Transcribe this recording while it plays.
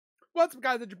What's up,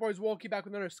 guys? It's your boy Zowoki back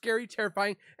with another scary,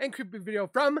 terrifying, and creepy video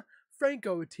from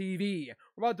Franko TV.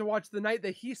 We're about to watch the night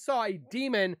that he saw a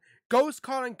demon ghost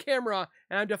caught on camera,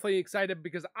 and I'm definitely excited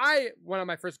because I went on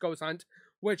my first ghost hunt,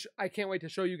 which I can't wait to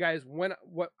show you guys what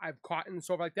I've caught and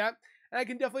stuff like that. And I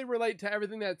can definitely relate to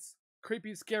everything that's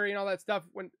creepy, scary, and all that stuff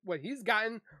what he's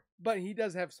gotten, but he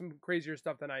does have some crazier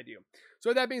stuff than I do.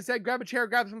 So with that being said, grab a chair,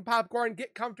 grab some popcorn,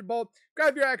 get comfortable,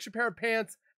 grab your extra pair of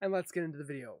pants, and let's get into the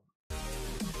video.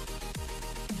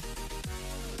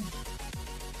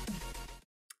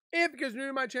 If you guys are new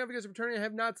to my channel, if you guys are returning and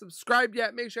have not subscribed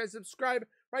yet, make sure you subscribe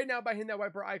right now by hitting that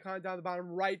wiper icon down the bottom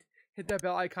right. Hit that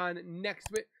bell icon next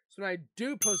to it. So when I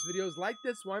do post videos like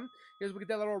this one, you guys will get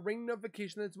that little ring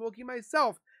notification that Zowoki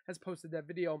myself has posted that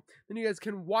video. Then you guys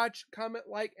can watch, comment,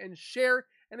 like, and share.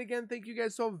 And again, thank you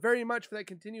guys so very much for that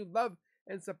continued love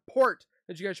and support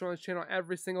that you guys show on this channel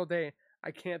every single day.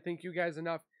 I can't thank you guys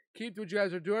enough. Keep what you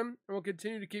guys are doing, and we'll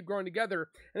continue to keep growing together.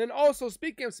 And then also,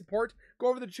 speaking of support, go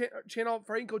over the channel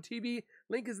Franko TV.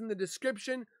 Link is in the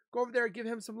description. Go over there, give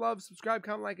him some love, subscribe,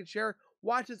 comment, like, and share.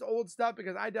 Watch his old stuff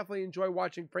because I definitely enjoy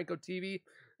watching Franko TV,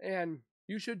 and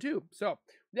you should too. So,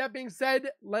 with that being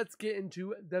said, let's get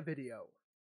into the video.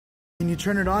 Can you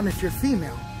turn it on if you're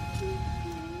female?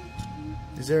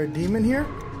 Is there a demon here?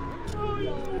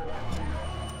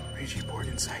 Ouija board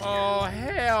inside here. Oh,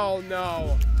 hell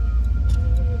no.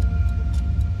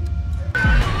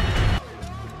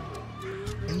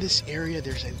 In this area,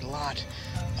 there's a lot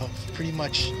of pretty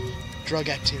much drug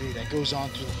activity that goes on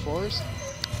through the forest.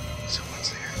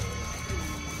 Someone's there.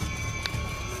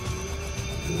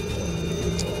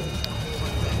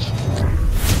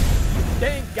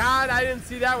 Thank God I didn't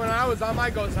see that when I was on my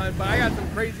ghost hunt, but I got some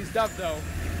crazy stuff though.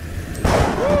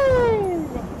 Woo!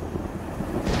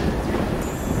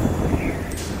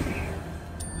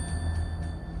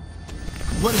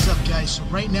 What is up, guys? So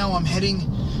right now I'm heading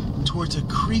towards a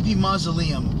creepy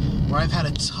mausoleum where I've had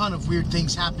a ton of weird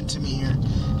things happen to me here.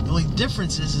 The only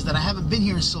difference is that I haven't been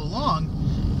here in so long,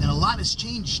 and a lot has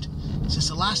changed since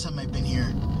the last time I've been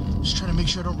here. Just trying to make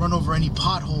sure I don't run over any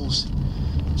potholes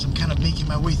as I'm kind of making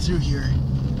my way through here.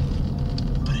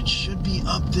 But it should be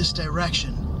up this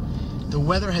direction. The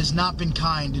weather has not been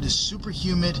kind. It is super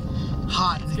humid,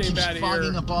 hot, and it keeps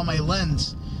fogging up all my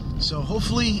lens. So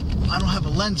hopefully I don't have a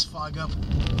lens fog up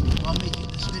while making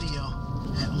this video.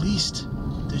 At least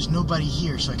there's nobody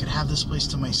here, so I could have this place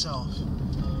to myself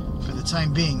for the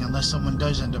time being, unless someone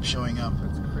does end up showing up.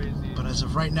 That's crazy. But as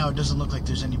of right now, it doesn't look like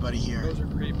there's anybody here. Those are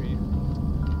creepy.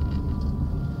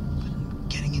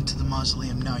 Getting into the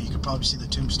mausoleum now, you can probably see the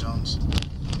tombstones.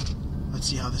 Let's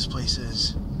see how this place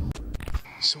is.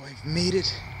 So I've made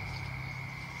it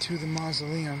to the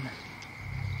mausoleum.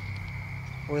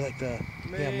 Or like the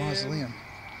mausoleum.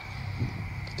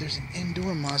 But there's an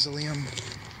indoor mausoleum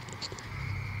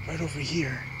right over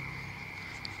here.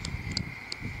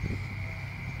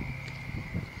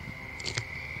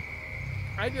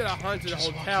 I did a haunted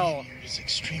hotel. Here, it's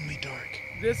extremely dark.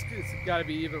 This has got to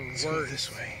be even worse. Let's go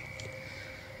this way.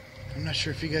 I'm not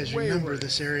sure if you guys remember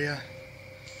this area.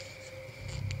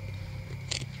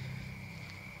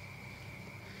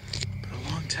 But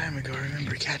a long time ago, I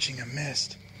remember catching a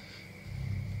mist.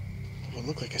 It would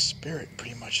look like a spirit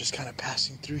pretty much just kind of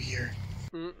passing through here.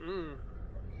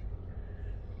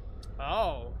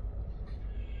 Oh.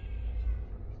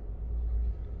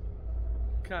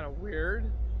 Kind of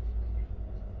weird.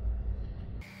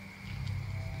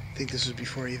 I think this was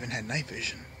before I even had night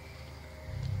vision.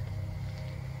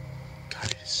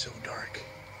 God, it is so dark.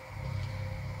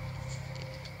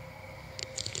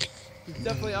 He's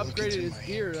definitely upgraded his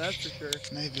gear, that's for sure.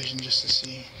 Night vision just to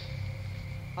see.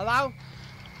 Hello?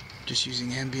 Just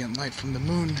using ambient light from the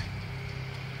moon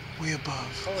way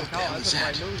above. Holy what cow, the hell is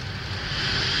that? moon.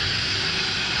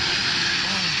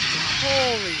 Oh my God.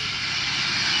 Holy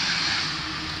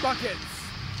buckets.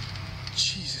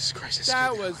 Jesus Christ.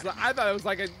 That was, I thought it was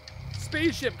like a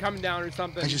spaceship coming down or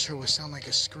something. I just heard what sounded like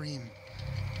a scream.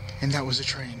 And that was a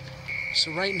train.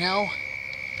 So right now,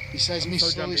 besides me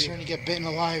slowly starting to get bitten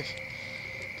alive,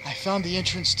 I found the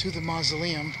entrance to the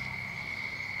mausoleum.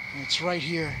 And it's right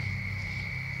here.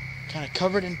 Kind of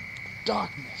covered in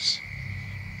darkness.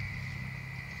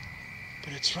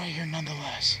 But it's right here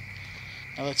nonetheless.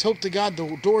 Now let's hope to God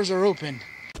the doors are open.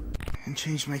 And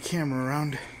change my camera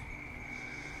around.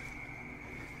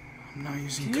 I'm not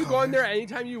using Can you go in there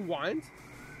anytime you want?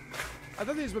 I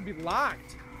thought these would be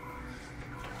locked.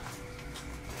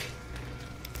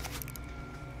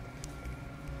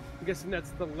 I'm guessing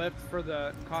that's the lift for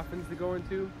the coffins to go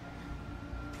into.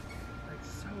 Like,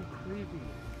 so creepy.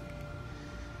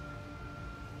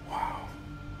 Wow.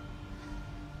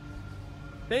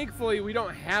 Thankfully, we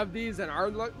don't have these in our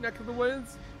neck of the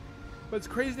woods. But it's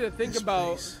crazy to think This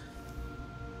about. place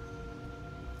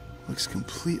looks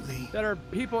completely. That are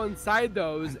people inside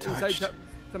those, untouched. inside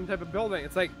some type of building.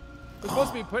 It's like they're supposed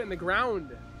to be put in the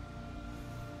ground.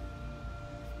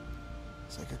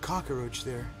 It's like a cockroach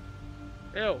there.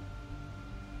 Ew.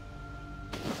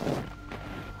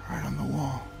 Right on the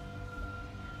wall.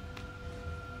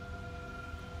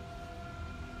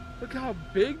 Look how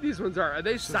big these ones are. Are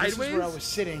they So sideways? This is where I was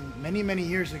sitting many, many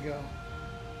years ago.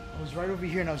 I was right over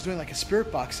here and I was doing like a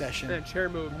spirit box session. And a chair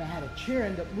moved. And I had a chair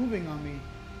end up moving on me,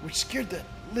 which scared the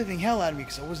living hell out of me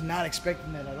because I was not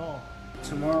expecting that at all.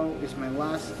 Tomorrow is my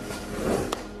last.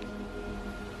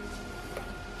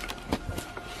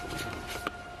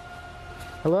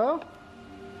 Hello?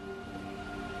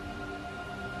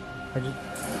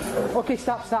 Okay,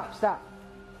 stop.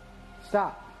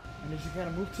 And as you kind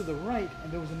of moved to the right,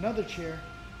 and there was another chair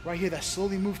right here that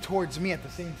slowly moved towards me at the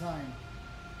same time.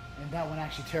 And that one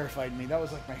actually terrified me. That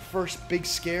was like my first big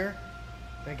scare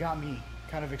that got me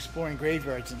kind of exploring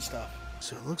graveyards and stuff.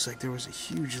 So it looks like there was a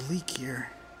huge leak here.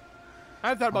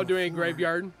 I've thought about doing a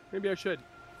graveyard. Maybe I should.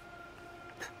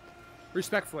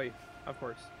 Respectfully, of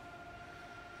course.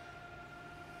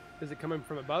 Is it coming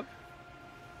from above?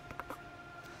 I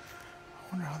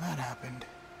wonder how that happened.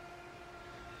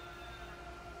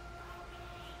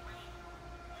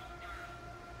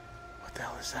 What the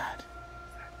hell is that?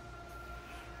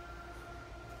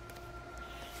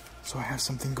 So I have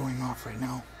something going off right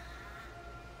now.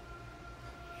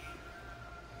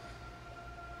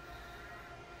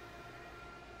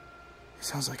 It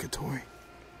sounds like a toy.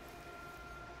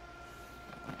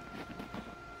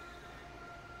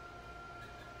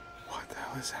 What the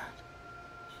hell is that?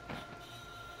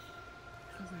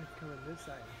 Sounds like it's coming this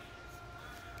side.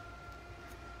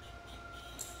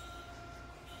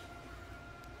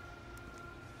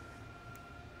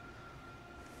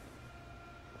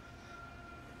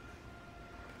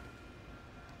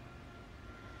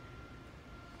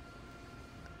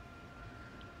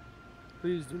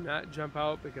 Please do not jump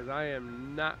out because I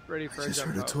am not ready for a jump out. I just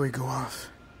heard a toy go off.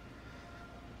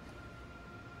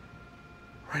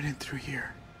 Right in through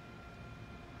here.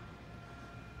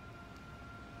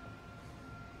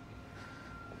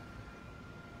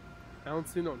 I don't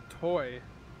see no toy.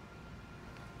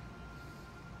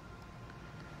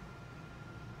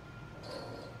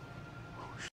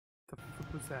 The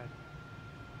fuck was that?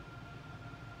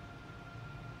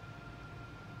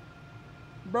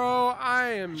 Bro, I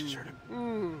am.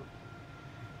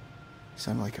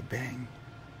 Sounded like a bang.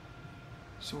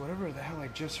 So whatever the hell I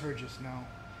just heard just now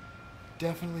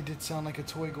definitely did sound like a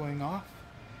toy going off.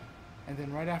 And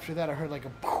then right after that I heard like a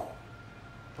poof.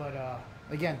 But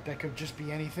again, that could just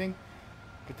be anything.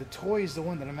 But the toy is the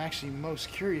one that I'm actually most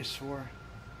curious for.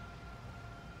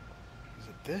 Is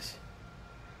it this?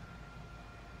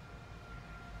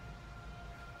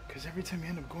 Because every time you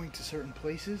end up going to certain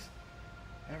places,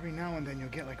 every now and then you'll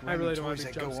get like random toys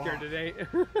that go off. I really don't want to be jump scared today.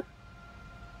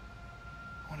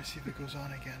 I want to see if it goes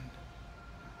on again.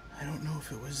 I don't know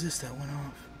if it was this that went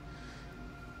off.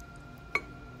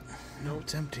 No,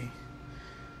 it's empty.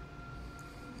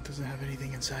 It doesn't have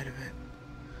anything inside of it.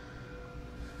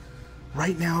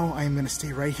 Right now, I am going to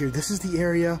stay right here. This is the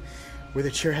area where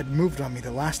the chair had moved on me the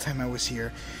last time I was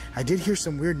here. I did hear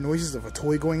some weird noises of a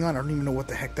toy going on. I don't even know what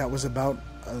the heck that was about,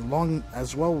 along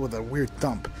as well with a weird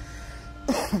thump.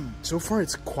 So far,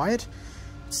 it's quiet.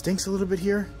 It stinks a little bit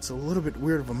here. It's a little bit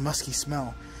weird of a musky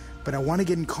smell. But I want to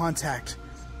get in contact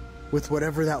with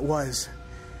whatever that was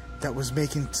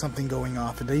making something going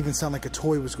off. It even sounded like a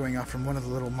toy was going off from one of the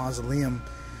little mausoleum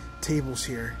tables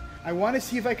here. I want to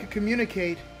see if I could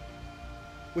communicate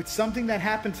with something that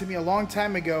happened to me a long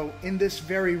time ago in this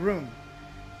very room.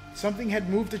 Something had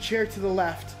moved a chair to the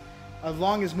left, as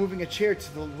long as moving a chair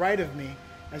to the right of me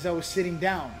as I was sitting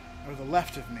down, or the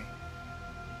left of me.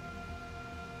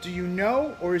 Do you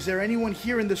know, or is there anyone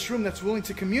here in this room that's willing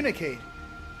to communicate?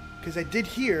 Because I did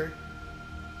hear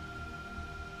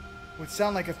what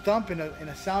sounded like a thump and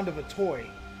a sound of a toy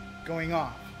going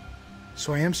off.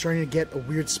 So I am starting to get a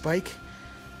weird spike.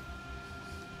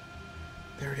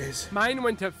 There it is. Mine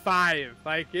went to 5.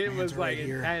 Like, it was like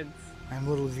intense. I'm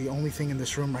literally the only thing in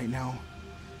this room right now.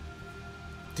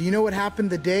 Do you know what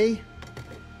happened the day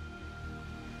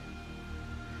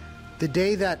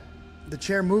that the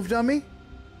chair moved on me?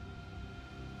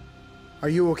 Are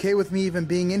you okay with me even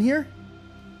being in here?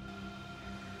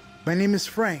 My name is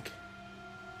Frank.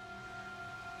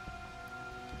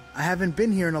 I haven't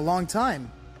been here in a long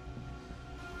time.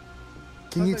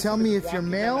 Can you tell me if you're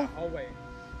male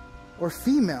or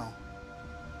female?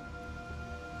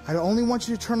 I only want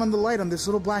you to turn on the light on this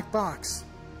little black box.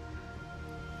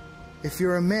 if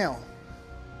you're a male.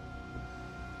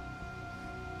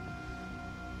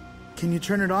 Can you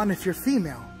turn it on if you're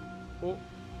female? Oh,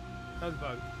 that was a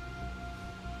bug.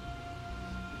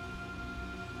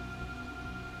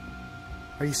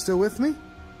 Are you still with me?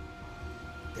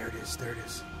 There it is, there it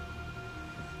is.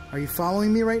 Are you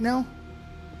following me right now?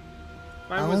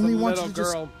 Mine was a little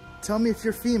girl. Just tell me if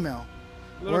you're female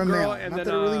or a male. Not that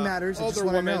it really matters. I just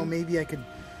want to know. Maybe I could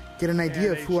get an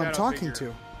idea of who I'm talking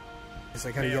to. Yes,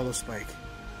 I got a yellow spike.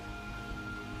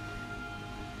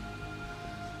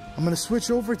 I'm going to switch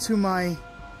over to my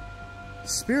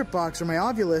spirit box or my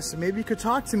ovulus, and maybe you could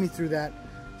talk to me through that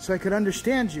so I could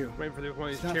understand you. Waiting for one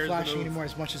of it's not flashing anymore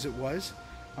as much as it was.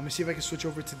 I'm going to see if I can switch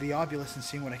over to the ovulus and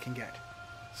see what I can get.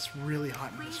 It's really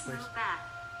hot in this place. Move back.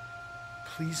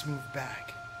 Please move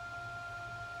back.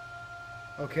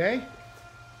 Okay.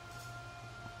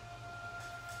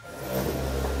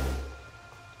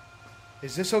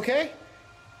 Is this okay?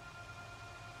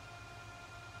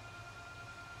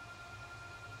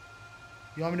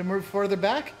 You want me to move further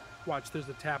back? Watch, there's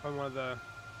a tap on one of the...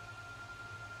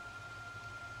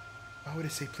 Why would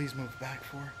it say please move back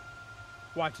for?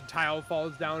 Watch, a tile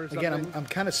falls down or something. Again, I'm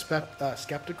kind of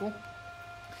skeptical.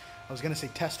 I was going to say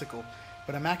testicle,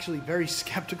 but I'm actually very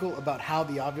skeptical about how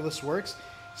the ovulus works.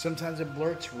 Sometimes it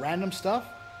blurts random stuff,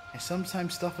 and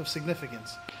sometimes stuff of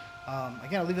significance.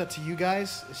 Again, I'll leave that to you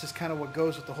guys. It's just kind of what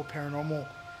goes with the whole paranormal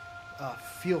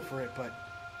feel for it, but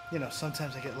you know,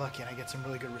 sometimes I get lucky and I get some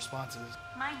really good responses.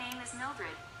 My name is Mildred.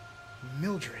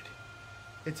 Mildred.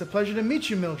 It's a pleasure to meet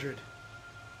you, Mildred.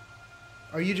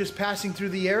 Are you just passing through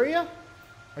the area?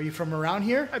 Are you from around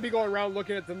here? I'd be going around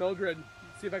looking at the Mildred.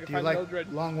 See if I can find Mildred. Do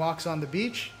you like long walks on the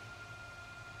beach?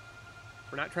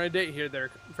 We're not trying to date here, there,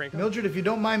 Franko. Mildred, if you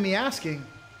don't mind me asking,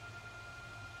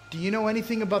 do you know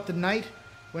anything about the night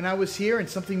when I was here and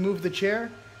something moved the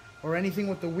chair? Or anything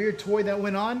with the weird toy that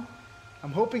went on?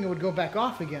 I'm hoping it would go back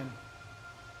off again.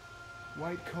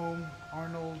 Whitecomb,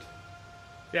 Arnold.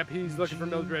 Yep, he's Eugene, looking for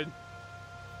Mildred.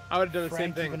 I would have done the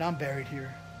same thing. Even I'm buried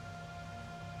here.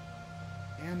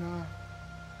 Anna.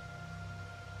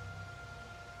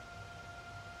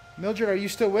 Mildred, are you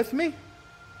still with me?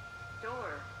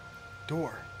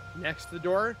 Door. Next to the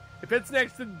door? If it's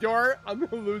next to the door, I'm going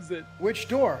to lose it. Which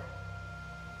door?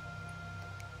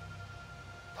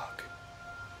 Fuck.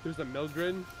 There's a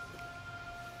Mildred.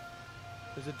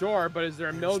 There's a door, but is there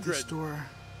a Mildred? This door.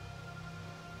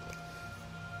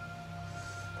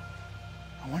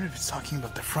 I wonder if it's talking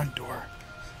about the front door.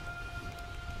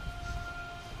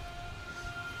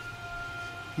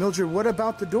 Mildred, what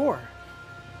about the door?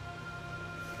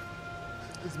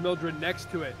 Is Mildred next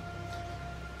to it?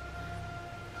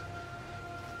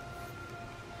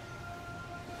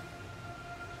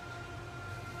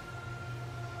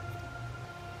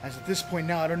 As at this point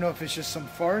now, I don't know if it's just some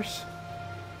farce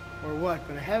or what,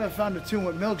 but I haven't found a tune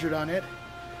with Mildred on it.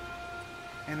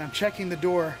 And I'm checking the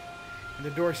door, and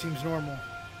the door seems normal.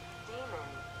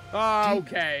 Oh,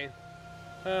 okay.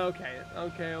 Okay.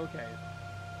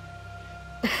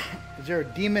 Is there a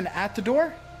demon at the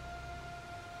door?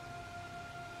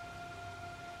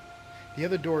 The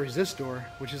other door is this door,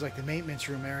 which is like the maintenance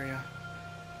room area.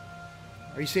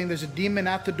 Are you saying there's a demon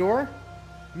at the door,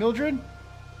 Mildred?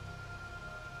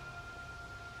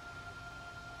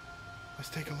 Let's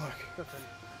take a look. Nothing.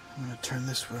 I'm going to turn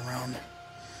this around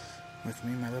with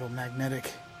me, my little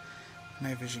magnetic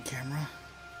night vision camera.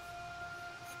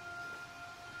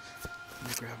 Let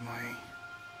me grab my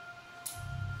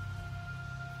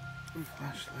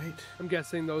flashlight. I'm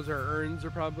guessing those are urns, or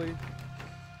probably.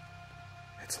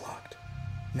 It's locked.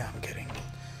 No, I'm kidding.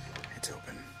 It's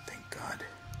open. Thank God.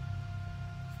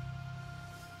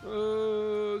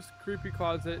 Oh, it's a creepy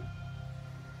closet.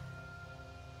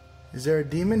 Is there a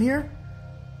demon here?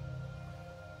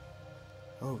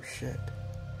 Oh shit.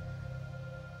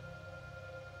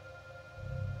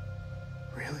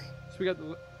 Really? So we got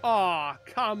the... Aw,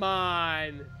 come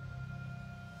on!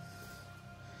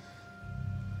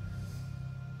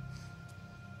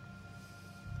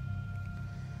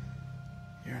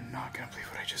 You're not gonna believe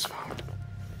what I just found.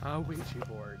 A Ouija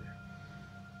board.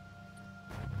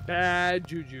 Bad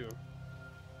juju.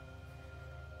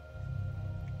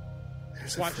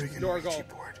 There's Watch a the freaking door Ouija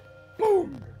go. board.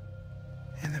 Boom!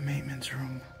 In the maintenance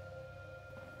room.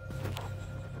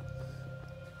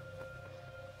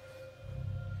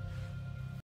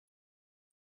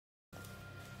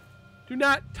 Do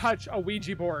not touch a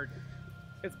Ouija board.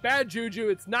 It's bad juju.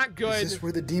 It's not good. Is this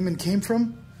where the demon came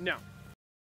from? No.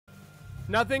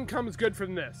 Nothing comes good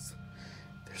from this.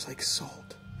 There's like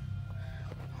salt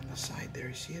on the side there.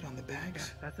 You see it on the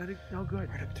bags? That's not no good.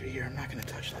 Right up through here. I'm not going to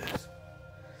touch this.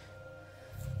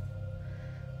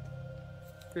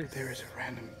 There is a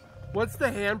random... What's the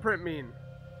handprint mean?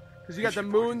 Because you got the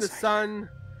Vision board moon, the inside sun,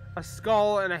 a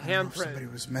skull, and a I don't know if handprint. somebody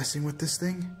was messing with this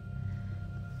thing.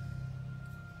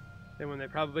 And when they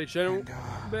probably shouldn't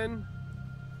And, been.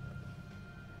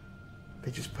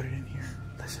 They just put it in here.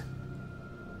 Listen.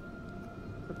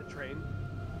 Put the train.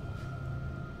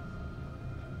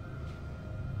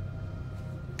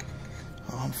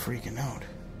 Oh, I'm freaking out.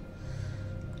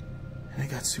 And it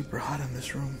got super hot in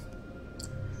this room.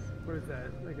 What is that?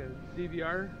 Like a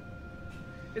DVR?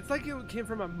 It's like it came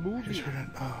from a I movie. just heard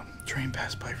a train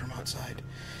pass by from outside.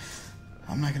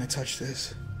 I'm not gonna touch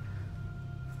this.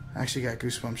 I actually got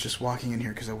goosebumps just walking in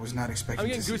here because I was not expecting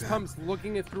I'm to getting see goosebumps that.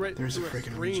 looking it through it. There's a through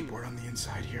freaking Ouija screen. board on the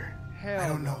inside here. Hell I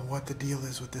don't know no. what the deal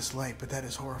is with this light, but that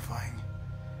is horrifying.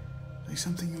 Like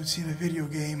something you would see in a video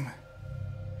game.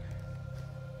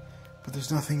 But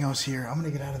there's nothing else here. I'm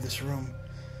gonna get out of this room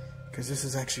because this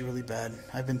is actually really bad.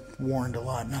 I've been warned a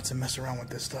lot not to mess around with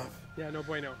this stuff. Yeah, no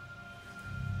bueno.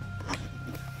 Close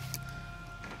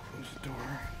the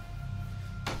door.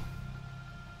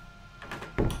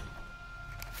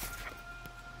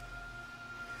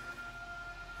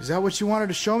 Is that what you wanted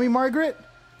to show me, Margaret?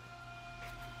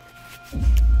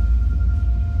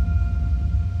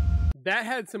 That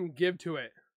had some give to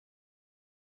it.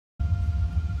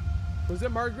 Was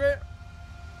it Margaret?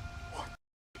 What?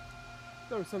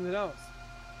 That was something else.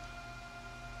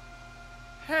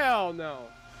 Hell no.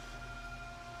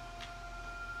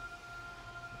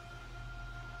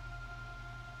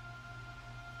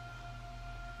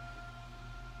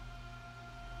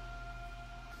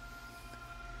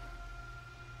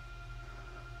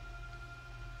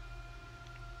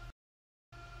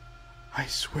 I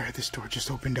swear this door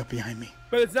just opened up behind me.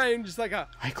 But it's not even just like a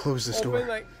I closed this open, door.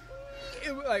 like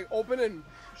it was like open and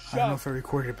shut. I don't know if I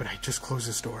recorded it, but I just closed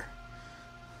this door.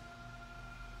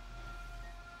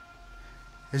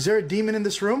 Is there a demon in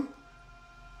this room?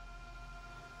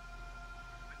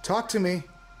 Talk to me.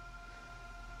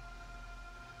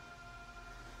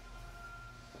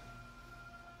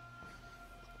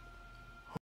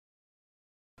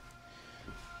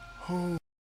 Oh,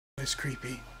 that's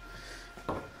creepy.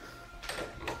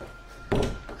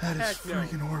 That is Heck no.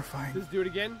 freaking horrifying. Just do it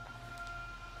again.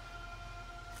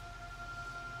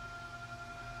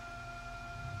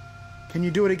 Can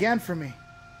you do it again for me?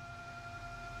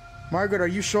 Margaret, are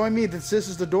you showing me that this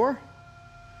is the door?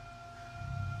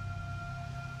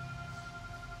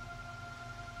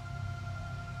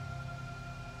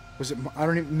 Was it, I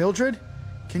don't even, Mildred?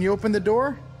 Can you open the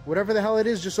door? Whatever the hell it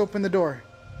is, just open the door.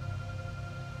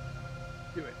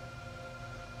 Do it.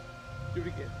 Do it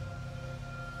again.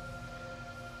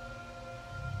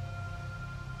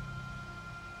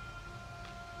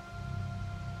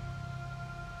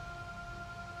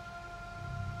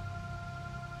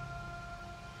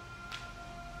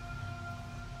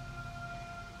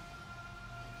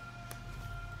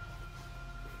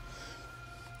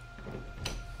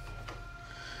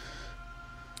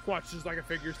 Watch, just like a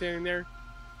figure standing there.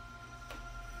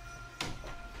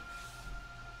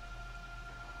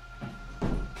 Is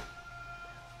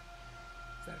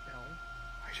that a bell?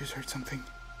 I just heard something.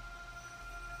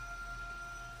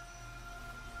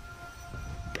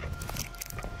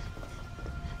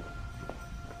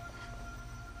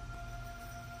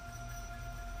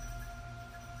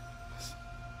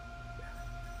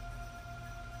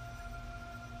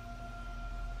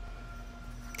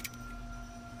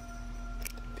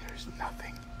 There's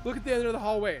nothing. Look at the end of the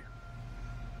hallway.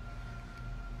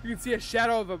 You can see a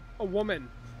shadow of a woman.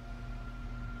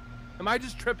 Am I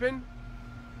just tripping?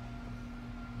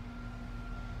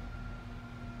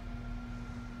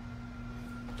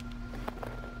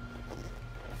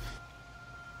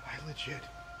 I legit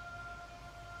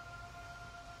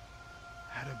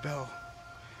had a bell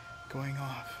going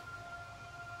off.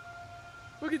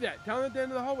 Look at that, down at the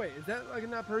end of the hallway. Is that like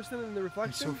that person in the And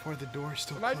reflection? so far the door is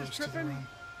still Am I closed just to the tripping? room.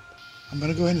 I'm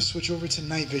gonna go ahead and switch over to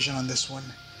night vision on this one,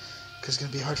 because it's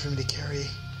gonna be hard for me to carry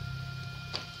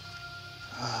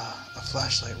a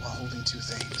flashlight while holding two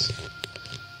things.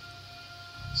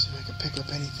 See if I can pick up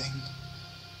anything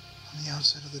on the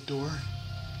outside of the door.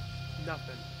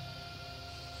 Nothing.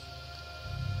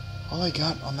 All I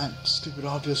got on that stupid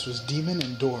obvious was demon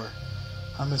and door.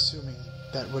 I'm assuming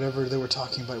that whatever they were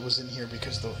talking about was in here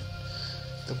because the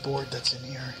board that's in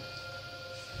here.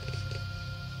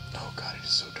 Oh god, it is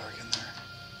so dark in there.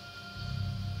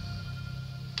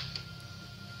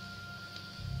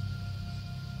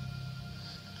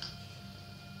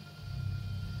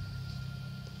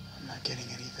 I'm not getting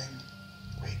anything.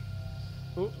 Wait,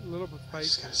 Oh, a little bit I spike.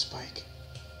 just got a spike.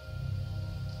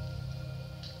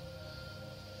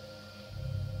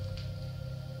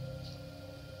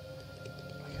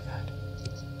 I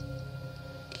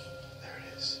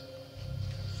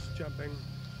jumping.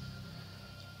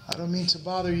 I don't mean to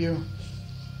bother you.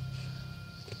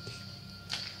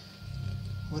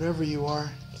 Whatever you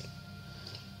are,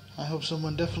 I hope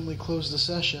someone definitely closed the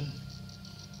session.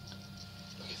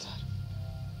 Look at that.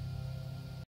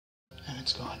 And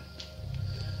it's gone.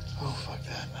 Oh, fuck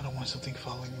that. I don't want something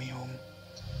following me home.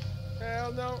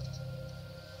 Hell no.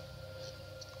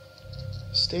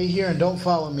 Stay here and don't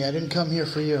follow me. I didn't come here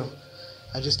for you.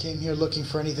 I just came here looking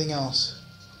for anything else.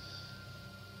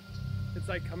 It's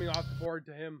like coming off the board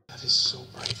to him. That is so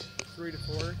bright. 3 to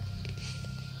 4.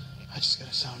 I just got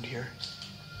a sound here.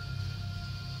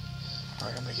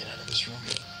 Alright, I'm gonna get out of this room.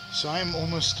 So I am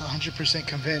almost 100%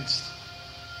 convinced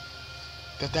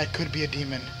that that could be a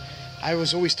demon. I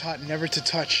was always taught never to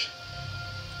touch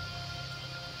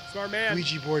Smart man.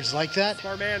 Ouija boards like that.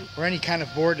 Smart man. Or any kind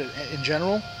of board in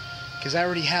general. Because I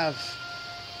already have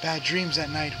bad dreams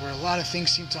at night where a lot of things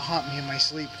seem to haunt me in my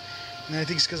sleep. And I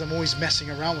think it's because I'm always messing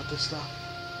around with this stuff.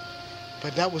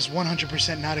 But that was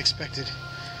 100% not expected.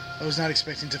 I was not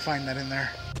expecting to find that in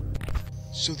there.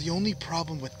 So the only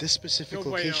problem with this specific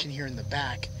location here in the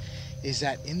back is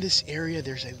that in this area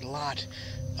there's a lot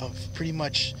of pretty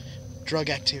much drug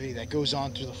activity that goes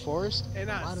on through the forest. And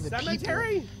a lot of the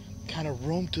cemetery? people kind of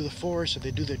roam through the forest, so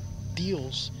they do their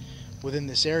deals within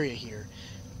this area here.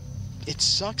 It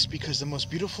sucks because the most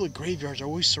beautiful graveyards are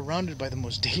always surrounded by the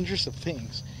most dangerous of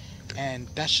things, and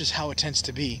that's just how it tends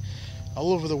to be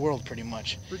all over the world pretty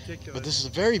much. Ridiculous. But this is a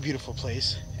very beautiful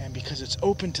place, and because it's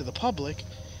open to the public,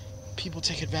 people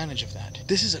take advantage of that.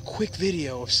 This is a quick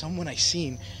video of someone I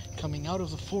seen coming out of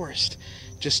the forest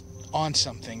just on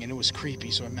something, and it was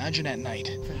creepy, so imagine at night.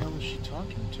 What the hell is she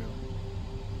talking to?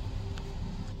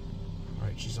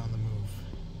 Alright, she's on the move.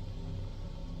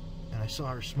 And I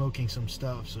saw her smoking some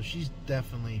stuff, so she's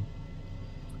definitely...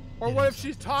 Or what if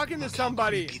she's talking to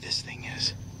somebody? Look how creepy this thing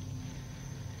is.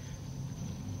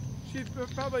 She's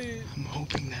probably... I'm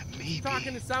hoping that maybe...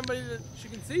 talking to somebody that she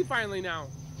can see finally now.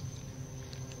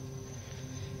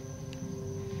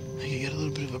 I can get a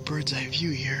little bit of a bird's eye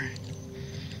view here.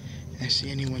 I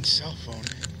see anyone's cell phone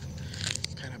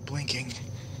kind of blinking.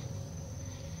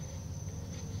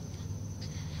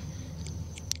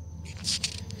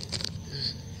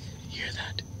 Hear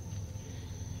that?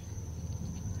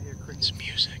 I hear crickets. It's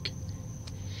music.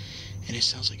 And it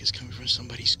sounds like it's coming from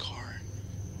somebody's car.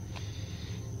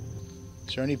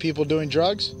 Is there any people doing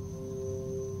drugs?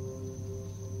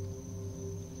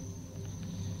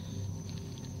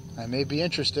 I may be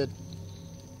interested.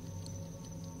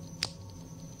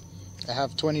 I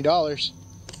have $20.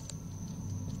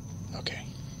 Okay.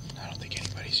 I don't think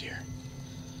anybody's here.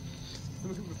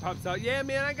 Someone pops out. Yeah,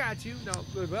 man, I got you. No.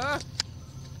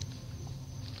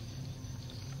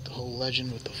 The whole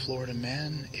legend with the Florida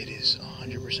man, it is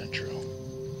 100% true.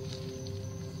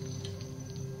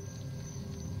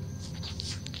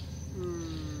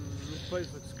 This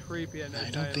place looks creepy at night.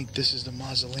 I don't think this is the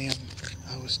mausoleum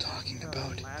I was talking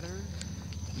about. Ladder?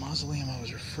 The mausoleum I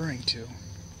was referring to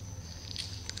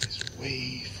is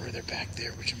way further back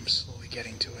there, which I'm slowly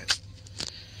getting to it.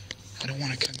 I don't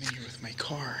want to come in here with my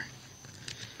car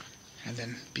and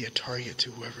then be a target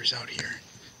to whoever's out here.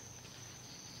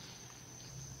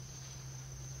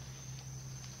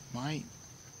 My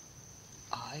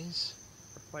eyes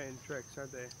They're playing tricks,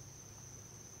 aren't they?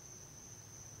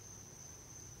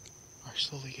 are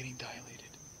slowly getting dilated.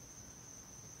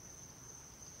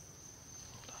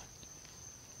 Hold on.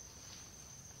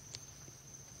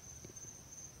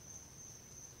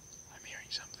 I'm hearing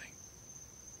something.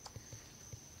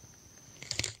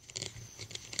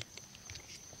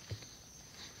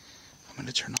 I'm going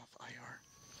to turn off IR.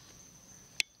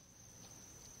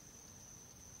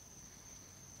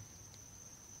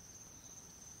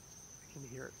 I can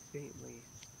hear it faintly.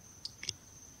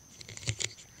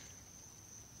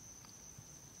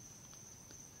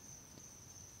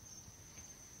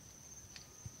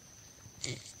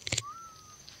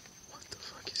 What the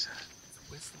fuck is that?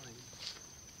 It's whistling.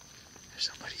 There's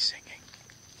somebody singing.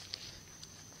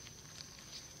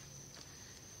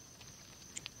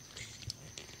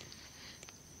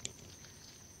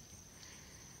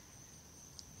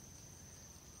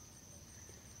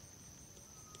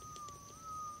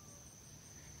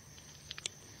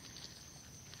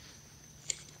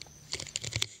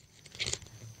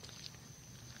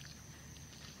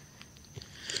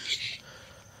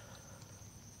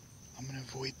 I'm going to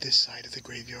avoid this side of the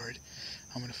graveyard.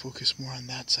 I'm going to focus more on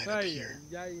that side up here.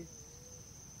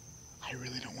 I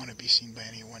really don't want to be seen by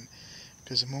anyone,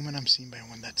 because the moment I'm seen by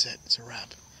one, that's it. It's a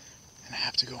wrap. And I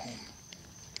have to go home.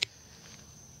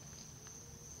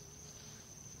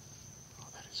 Oh,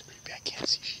 that is creepy. I can't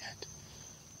see shit.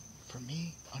 For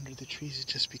me, under the trees, it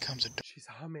just becomes a She's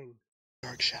humming.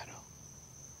 dark shadow.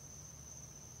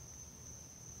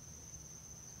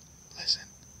 Listen.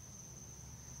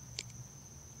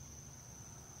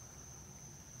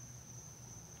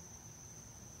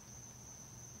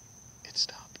 It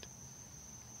stopped.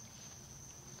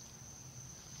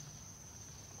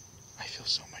 I feel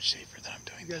so much safer that I'm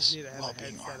doing You guys this need to have while a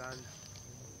being headset armed. on.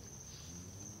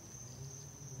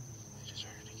 I just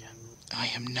heard it again. I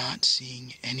am not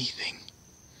seeing anything.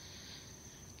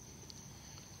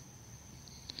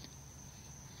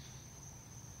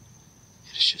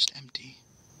 It is just empty.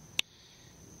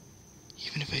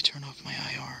 Even if I turn off my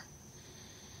IR,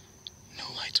 no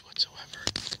lights whatsoever.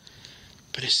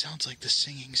 But it sounds like the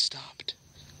singing stopped.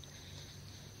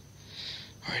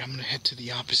 Alright, I'm gonna head to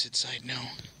the opposite side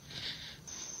now.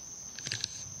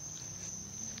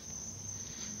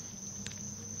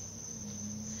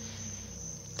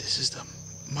 This is the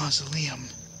mausoleum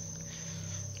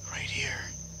right here.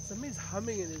 Somebody's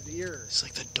humming in his ear. It's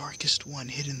like the darkest one,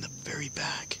 hidden in the very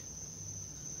back.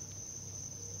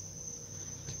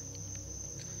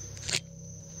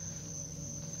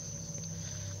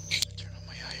 Turn on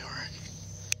my IR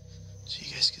so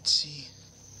you guys could see.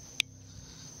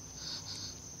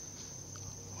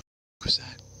 What was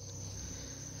that?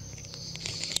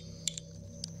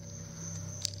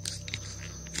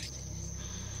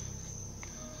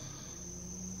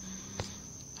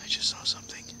 I just saw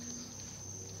something.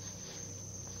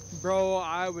 Bro,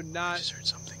 I would I not. just heard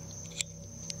something.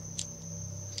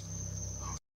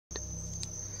 Oh.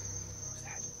 What's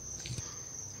that?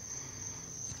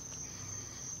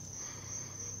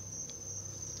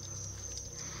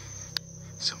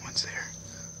 Someone's there.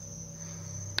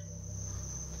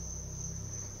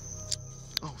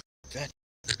 Oh, that.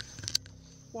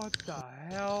 What the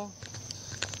hell?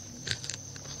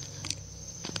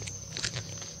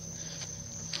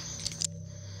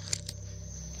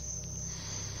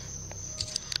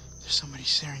 There's somebody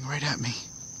staring right at me.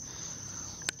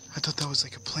 I thought that was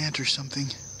like a plant or something.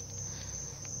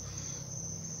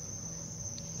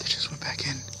 They just went back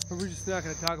in. Are we just not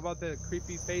going to talk about the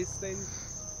creepy face thing?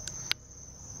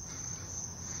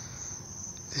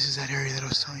 This is that area that I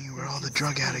was telling you where all the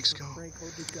drug addicts go. Franko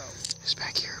to go. It's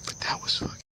back here, but that was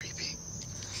fucking creepy.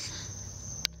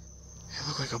 It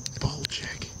looked like a bulge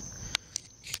egg.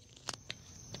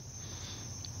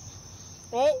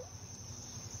 Oh!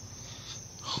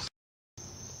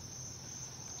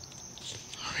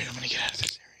 Alright, I'm gonna get out of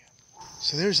this area.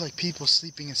 So there's like people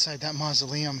sleeping inside that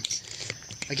mausoleum.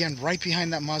 Again, right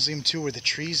behind that mausoleum too, where the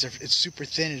trees are, it's super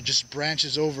thin. It just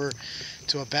branches over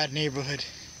to a bad neighborhood.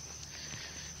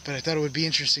 But I thought it would be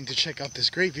interesting to check out this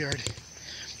graveyard.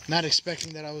 Not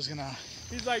expecting that I was gonna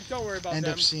He's like, don't worry about end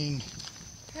them. up seeing.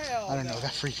 Hell I don't no. know,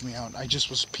 that freaked me out. I just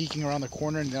was peeking around the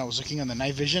corner and then I was looking on the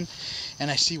night vision and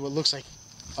I see what looks like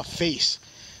a face.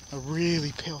 A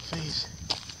really pale face.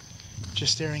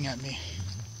 Just staring at me.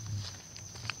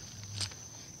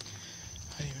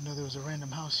 I didn't even know there was a random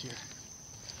house here.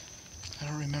 I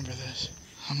don't remember this.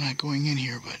 I'm not going in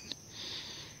here, but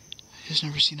I just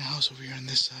never seen a house over here on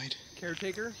this side.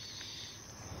 Caretaker?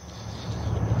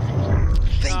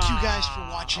 Thank you guys for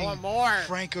watching I want more.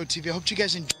 Franko TV. I hope you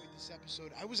guys enjoyed this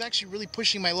episode. I was actually really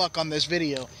pushing my luck on this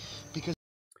video because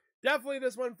Definitely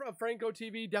this one from Franko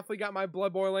TV. Definitely got my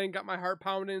blood boiling, got my heart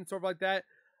pounding, and stuff like that.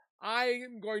 I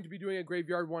am going to be doing a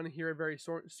graveyard one here very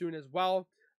soon as well.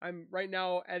 I'm right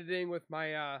now editing with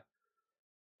my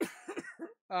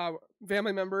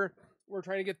family member. We're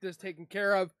trying to get this taken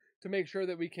care of to make sure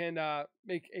that we can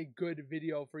make a good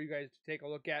video for you guys to take a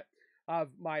look at of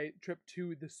my trip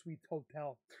to the Sweets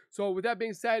Hotel. So with that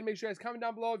being said, make sure you guys comment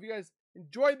down below if you guys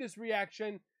enjoyed this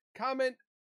reaction. Comment,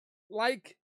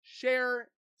 like, share,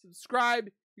 subscribe.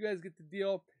 You guys get the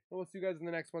deal. And we'll see you guys in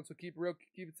the next one. So keep it real,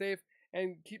 keep it safe,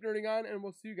 and keep nerding on. And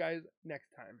we'll see you guys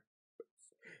next time.